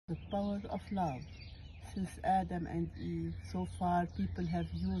The power of love. Since Adam and Eve, so far people have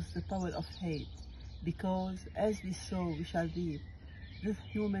used the power of hate, because as we sow, we shall reap. This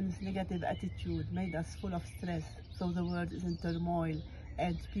human's negative attitude made us full of stress, so the world is in turmoil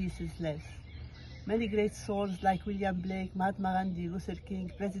and peace is less. Many great souls like William Blake, Mahatma Gandhi, Luther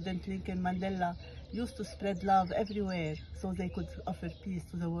King, President Lincoln, Mandela used to spread love everywhere so they could offer peace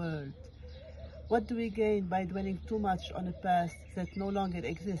to the world. What do we gain by dwelling too much on a past that no longer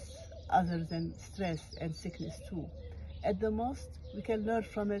exists, other than stress and sickness too? At the most, we can learn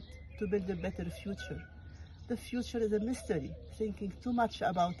from it to build a better future. The future is a mystery. Thinking too much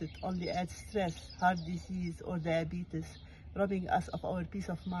about it only adds stress, heart disease, or diabetes, robbing us of our peace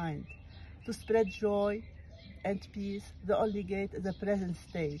of mind. To spread joy and peace, the only gate is the present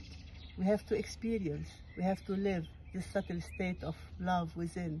state. We have to experience, we have to live this subtle state of love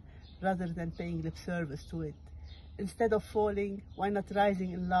within, rather than paying lip service to it. Instead of falling, why not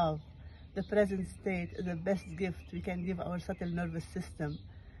rising in love? The present state is the best gift we can give our subtle nervous system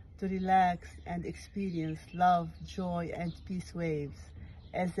to relax and experience love, joy, and peace waves,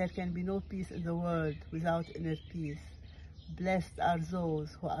 as there can be no peace in the world without inner peace. Blessed are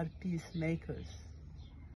those who are peacemakers.